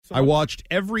I watched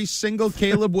every single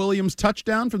Caleb Williams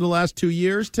touchdown for the last 2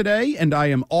 years today, and I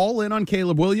am all in on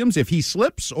Caleb Williams. If he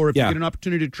slips or if you get an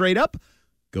opportunity to trade up,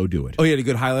 go do it. Oh, you had a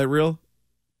good highlight reel?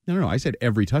 No, I said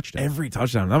every touchdown. Every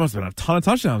touchdown. That must have been a ton of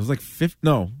touchdowns. It was like 50.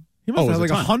 No. He must have had like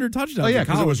 100 touchdowns. Oh, yeah,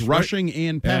 because it was rushing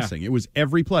and passing. It was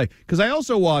every play. Because I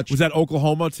also watched... Was that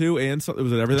Oklahoma, too? And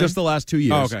was it everything? Just the last 2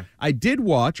 years. Oh, okay. I did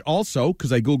watch also,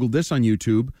 because I Googled this on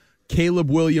YouTube,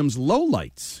 Caleb Williams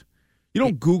lowlights. You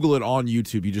don't Google it on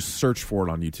YouTube. You just search for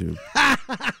it on YouTube.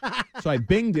 So I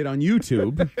binged it on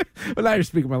YouTube. But now you're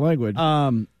speaking my language.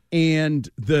 And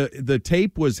the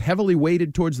tape was heavily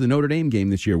weighted towards the Notre Dame game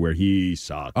this year where he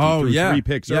sucked. He threw 3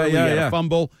 picks early, he had a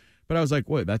fumble. But I was like,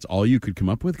 what, that's all you could come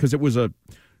up with? Because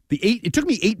it took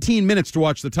me 18 minutes to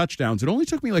watch the touchdowns. It only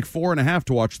took me like 4.5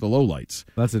 to watch the lowlights.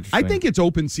 That's interesting. I think it's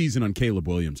open season on Caleb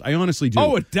Williams. I honestly do.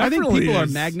 Oh, it definitely I think people is.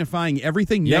 are magnifying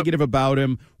everything negative about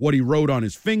him, what he wrote on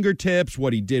his fingertips,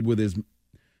 what he did with his...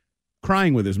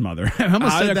 Crying with his mother. I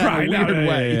almost said that in a weird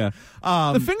way.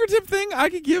 The fingertip thing, I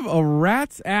could give a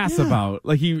rat's ass about.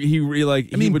 Like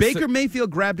Baker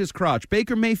Mayfield grabbed his crotch.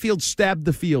 Baker Mayfield stabbed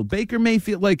the field. Baker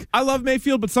Mayfield, I love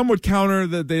Mayfield, but some would counter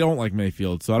that they don't like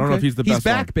Mayfield. So I don't know if he's the best. He's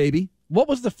back, baby. What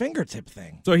was the fingertip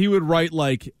thing? So he would write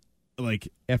like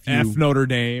F Notre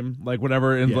Dame, like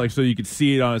whatever, and so you could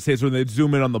see it on his face. So when they'd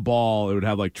zoom in on the ball, it would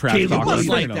have like trash talk. It was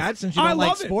like that since you don't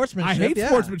like sportsmanship. I hate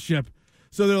sportsmanship.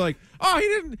 So they're like, oh,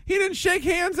 he didn't shake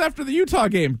hands after the Utah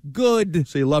game. Good.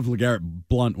 So you loved LeGarrette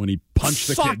Blount when he punched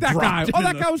the kid. That guy. Oh,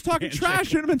 that guy was talking trash.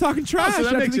 Shouldn't have been talking trash. So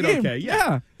that makes it game. okay.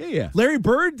 Yeah. Larry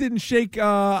Bird didn't shake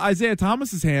Isaiah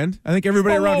Thomas's hand. I think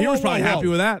everybody around here was probably happy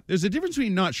with that. There's a difference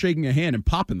between not shaking a hand and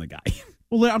popping the guy.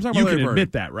 Well, I'm talking about Larry Bird. You can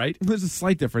admit that, right? There's a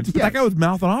slight difference. But that guy was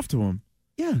mouthing off to him.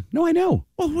 Yeah. No, I know.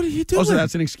 Well, what are you doing? Oh, so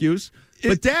that's an excuse?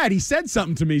 But, Dad, he said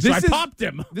something to me, so I popped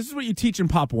him. This is what you teach in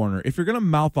Pop Warner. If you're going to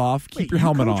mouth off, keep your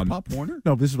helmet on. Pop Warner?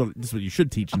 No, this is what you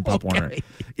should teach in Pop Warner.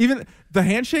 Even the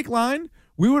handshake line,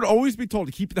 we would always be told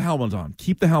to keep the helmet on.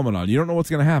 Keep the helmet on. You don't know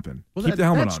what's going to happen. Well, keep the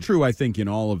helmet on. That's true, I think, in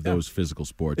all of those physical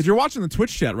sports. If you're watching the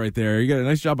Twitch chat right there, you got a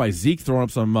nice job by Zeke throwing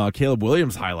up some Caleb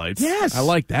Williams highlights. Yes. I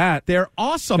like that. They're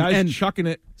awesome. Guys and chucking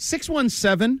it.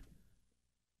 617.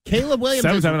 Caleb Williams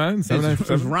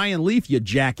 779 is Ryan Leaf, you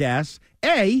jackass.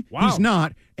 A, he's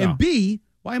not. And B,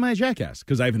 why am I a jackass?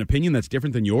 Because I have an opinion that's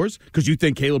different than yours? Because you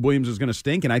think Caleb Williams is going to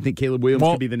stink, and I think Caleb Williams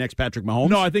could be the next Patrick Mahomes?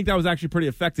 No, I think that was actually pretty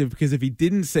effective, because if he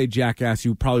didn't say jackass,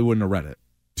 you probably wouldn't have read it.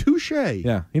 Touche.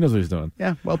 Yeah, he knows what he's doing.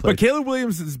 Yeah, well played. But Caleb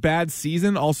Williams' bad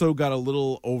season also got a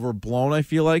little overblown, I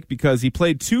feel like, because he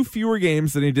played 2 fewer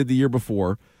games than he did the year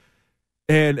before.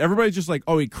 And everybody's just like,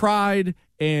 oh, he cried,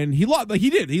 and he lost. Like, he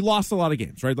did. He lost a lot of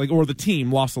games, right? Like, or the team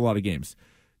lost a lot of games.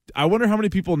 I wonder how many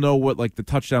people know what like the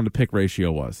touchdown to pick ratio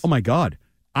was. Oh my God,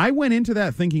 I went into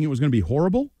that thinking it was going to be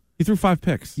horrible. He threw 5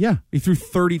 picks. Yeah, he threw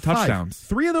 30 touchdowns.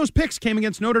 3 of those picks came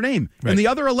against Notre Dame. In the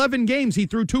other 11 games, he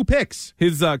threw 2 picks.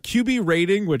 His QB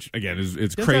rating, which again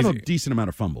is crazy, have a decent amount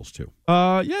of fumbles too.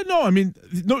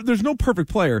 There's no perfect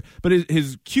player, but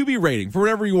his QB rating, for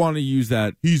whatever you want to use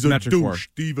that, he's a metric douche.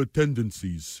 Diva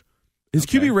tendencies. His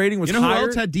QB rating was higher. You know who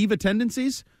else had diva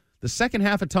tendencies? The second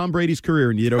half of Tom Brady's career,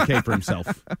 and he did okay for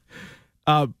himself.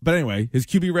 But anyway, his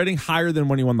QB rating higher than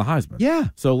when he won the Heisman. Yeah.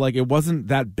 So like it wasn't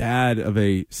that bad of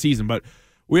a season. But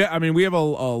we have a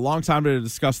long time to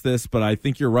discuss this, but I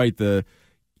think you're right.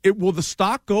 Will the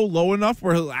stock go low enough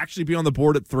where he'll actually be on the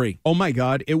board at 3? Oh my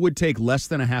God, it would take less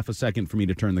than a half a second for me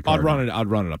to turn the card. I'd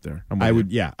run it up there.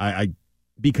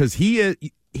 Because he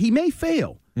may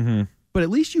fail. Mm-hmm. But at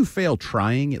least you fail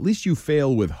trying. At least you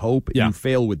fail with hope. Yeah. You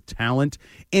fail with talent.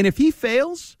 And if he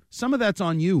fails, some of that's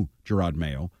on you, Gerard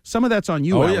Mayo. Some of that's on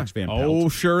you, Alex Van Pelt. Oh,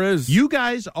 sure is. You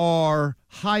guys are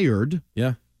hired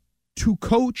to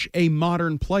coach a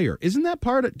modern player. Isn't that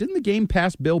part of... Didn't the game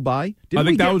pass Bill by? I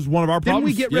think that was one of our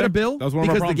problems. Didn't we get rid of Bill? That was one of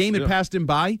our problems. Because the game had passed him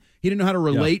by? He didn't know how to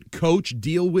relate, coach,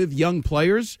 deal with young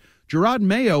players? Gerard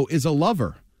Mayo is a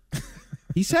lover.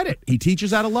 He said it. He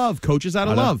teaches out of love, coaches out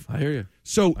of love. I hear you.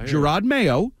 So Gerard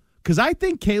Mayo, because I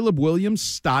think Caleb Williams'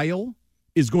 style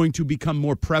is going to become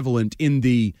more prevalent in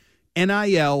the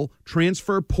NIL,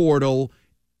 transfer portal,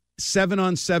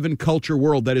 7-on-7 culture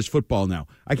world that is football now.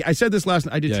 I said this last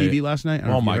night. I did TV last night.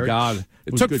 Oh, my God.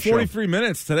 It took 43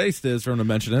 minutes today, Stiz, for him to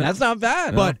mention it. That's not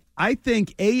bad. But I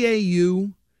think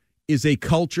AAU is a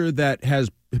culture that has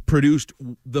produced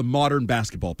the modern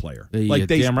basketball player.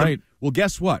 Damn right. Well,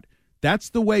 guess what?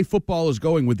 That's the way football is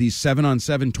going with these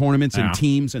 7-on-7 tournaments and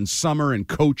teams and summer and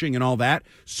coaching and all that.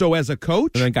 So as a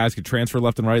coach... And then guys could transfer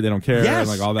left and right. They don't care. Yes,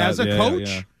 and like all that. As a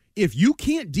coach, if you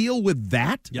can't deal with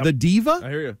that, the diva, I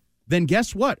hear you. then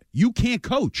guess what? You can't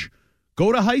coach.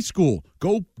 Go to high school.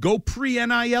 Go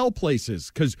pre-NIL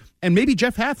places. And maybe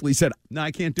Jeff Hathley said, "No,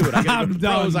 I can't do it. I got to go to the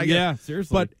pros."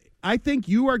 Seriously. But I think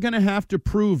you are going to have to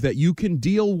prove that you can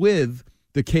deal with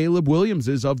the Caleb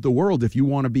Williamses of the world if you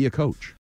want to be a coach.